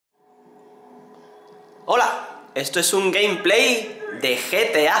Hola, esto es un gameplay de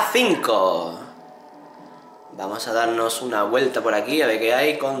GTA V. Vamos a darnos una vuelta por aquí a ver qué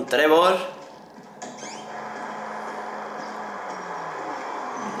hay con Trevor.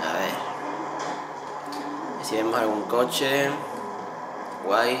 A ver si vemos algún coche.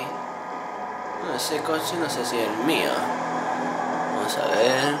 Guay. No, ese coche no sé si es el mío. Vamos a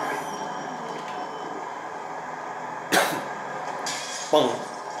ver. ¡Pum!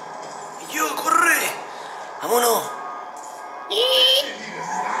 ¡Yo, corre! ¡Vámonos!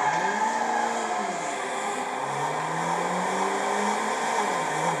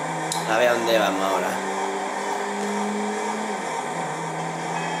 A ver a dónde vamos ahora.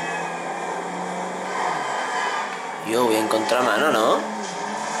 Yo voy a encontrar mano, ¿no?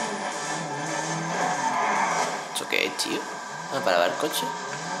 ¿Eso qué es, tío? Ah, para ver el coche.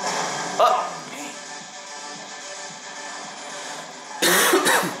 ¡Oh!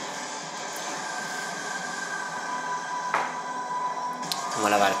 Vamos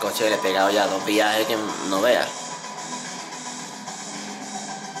a lavar el coche, que le he pegado ya 2 viajes que no veas.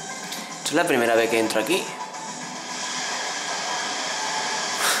 Esto es la primera vez que entro aquí.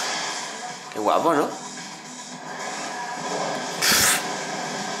 Qué guapo, ¿no?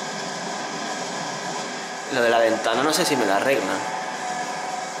 Lo de la ventana no sé si me la arreglan.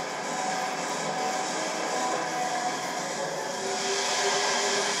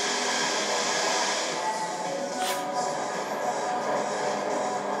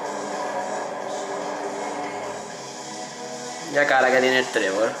 Ya cara que tiene el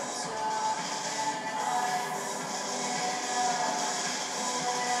Trevor.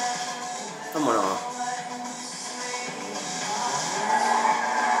 Vámonos.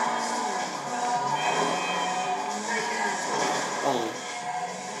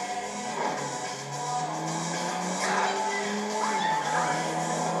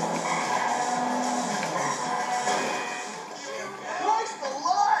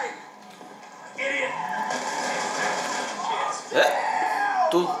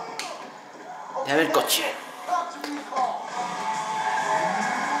 Tú, déjame el coche.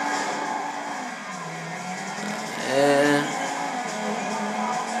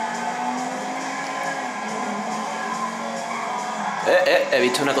 He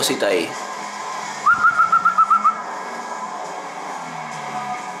visto una cosita ahí.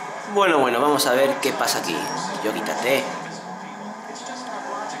 Bueno, vamos a ver qué pasa aquí. Yo quítate.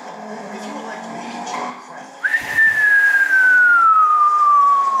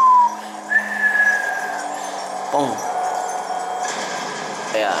 ¡Pum!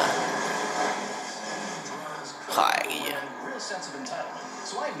 Vea. Joder, Guilla.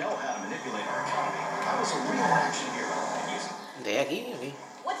 ¿De aquí? Okay.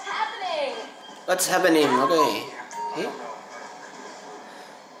 What's happening? Okay. ¿Sí?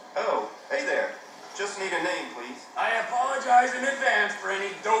 Oh, hey there. Just need a name, please. I apologize in advance for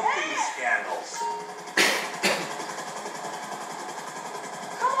any doping scandals.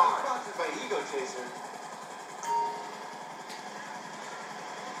 Come on. I'm sponsored by Ego Chaser.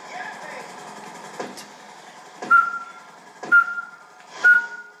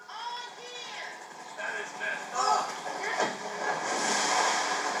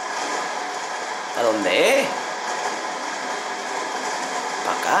 ¿A dónde es?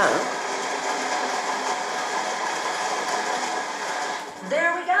 Para acá, ¿no?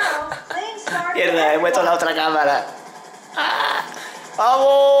 Mierda, he puesto la otra cámara. ¡Ah!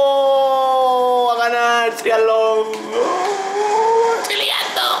 ¡Vamos! ¡A ganar el triatlón! ¡Oh! ¡Estoy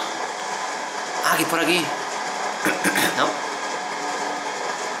liando! Ah, aquí es por aquí. ¿No?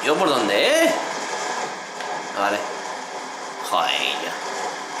 ¿Yo por dónde, Ah, vale. Joder, ya.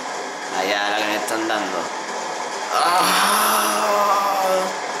 Allá la que me están dando. ¡Ah!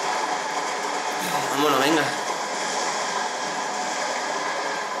 Vámonos, venga.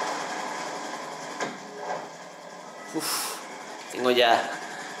 Uf, tengo ya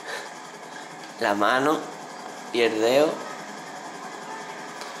la mano y el dedo.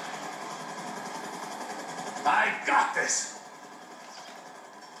 I got this.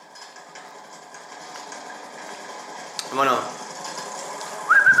 Vámonos.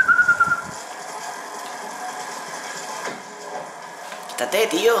 Quítate,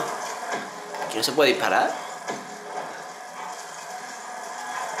 tío. Aquí no se puede disparar.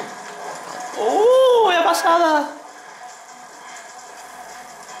 ¡Oh! ¡Vaya pasada!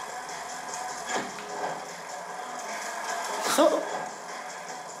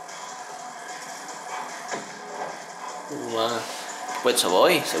 Pues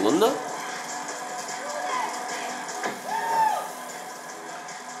voy, segundo.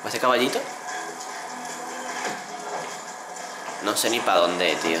 ¿Va ese caballito? No sé ni para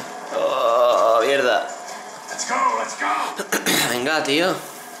dónde, tío. ¡Oh, mierda! Let's go, let's go. Venga, tío.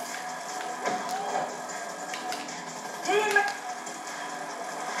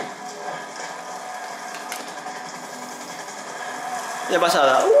 De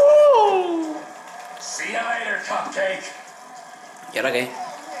pasada. See you later, cupcake. ¿Y ahora qué?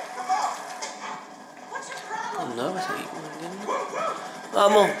 No, vas ahí.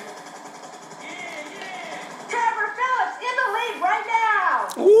 Vamos.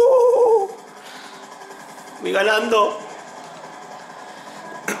 Voy ganando.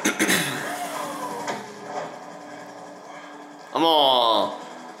 Vamos.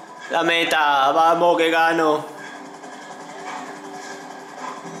 La meta. Vamos que gano.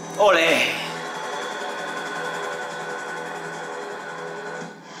 ¡Ole!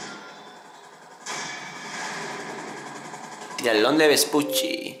 Triatlón de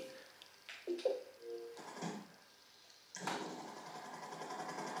Vespucci.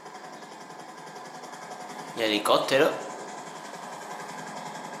 Y helicóptero.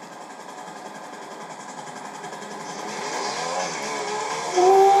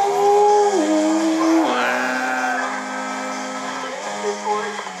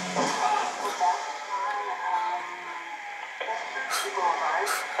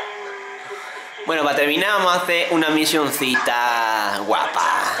 Bueno, para terminar vamos a hacer una misioncita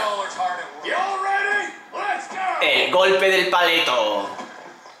guapa. El golpe del paleto.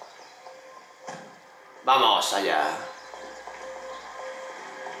 Vamos allá.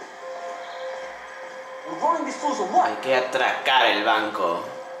 Hay que atracar el banco.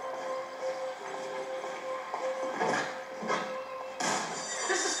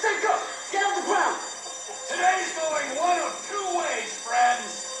 Today's going one of two ways,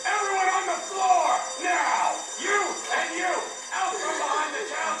 friends. Everyone on the floor, now! You and you, out from behind the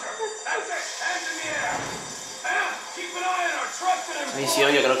counter. That's it, hands in the air. Keep an eye on our trusted employee.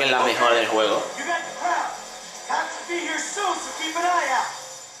 Misión yo creo que es la mejor del juego. You got the crowd. Cops will be here soon, so keep an eye out.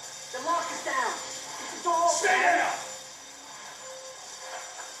 The lock is down. Keep the door open. Stay down.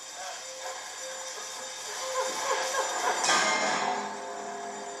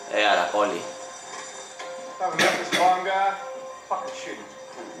 A la poli. Haven't met this bomb guy? Fucking shitty.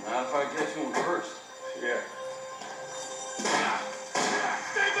 Not if I catch you first. Yeah.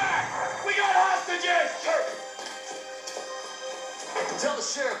 Stay back! We got hostages! Tell the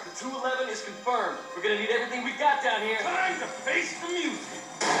sheriff the 211 is confirmed. We're gonna need everything we got down here. Time to face the music.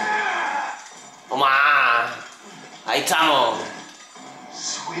 ¡Toma! Ahí estamos.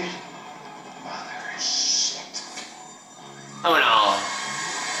 Sweet mother shit. Vámonos.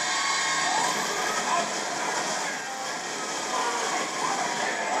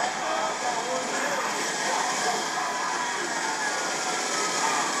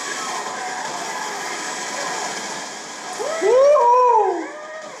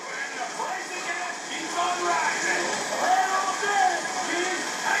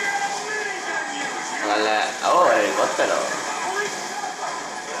 Oh, el helicóptero.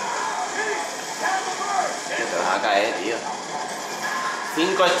 Que te vas a caer, tío.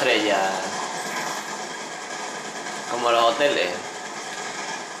 5 estrellas. Como los hoteles.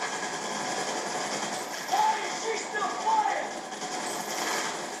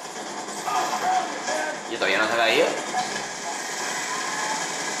 ¿Y todavía no se ha caído?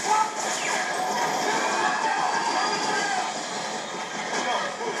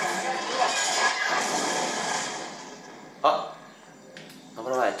 Oh, no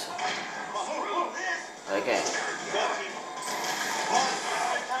prueba esto. A ver qué es.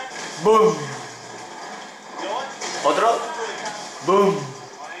 Boom. Otro. Boom.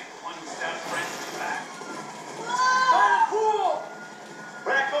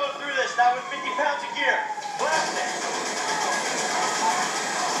 We're not going through this, not with 50 pounds of gear. Blast it.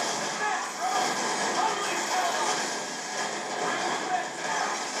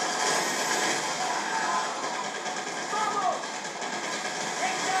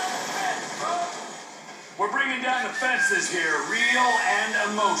 We're bringing down the fences here, real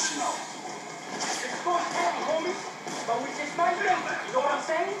and emotional. It's going heavy, homies. But we just might make it. You know what I'm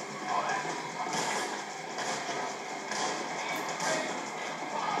saying?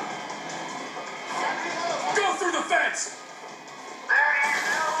 Go through the fence! There is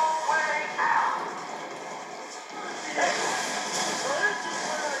no way out. Hey, so let's just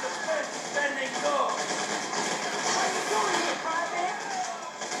put on the fence and then go. What are you doing here, private?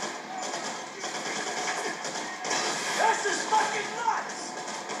 This is fucking nuts!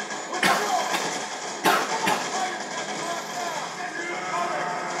 With the roll!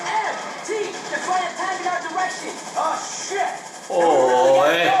 M, T, they're trying to tag in our direction. Oh, shit! Oh,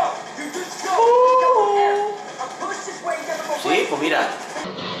 You just go. Go, M. I'll push this way, never go Sí, pues mira.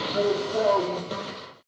 away.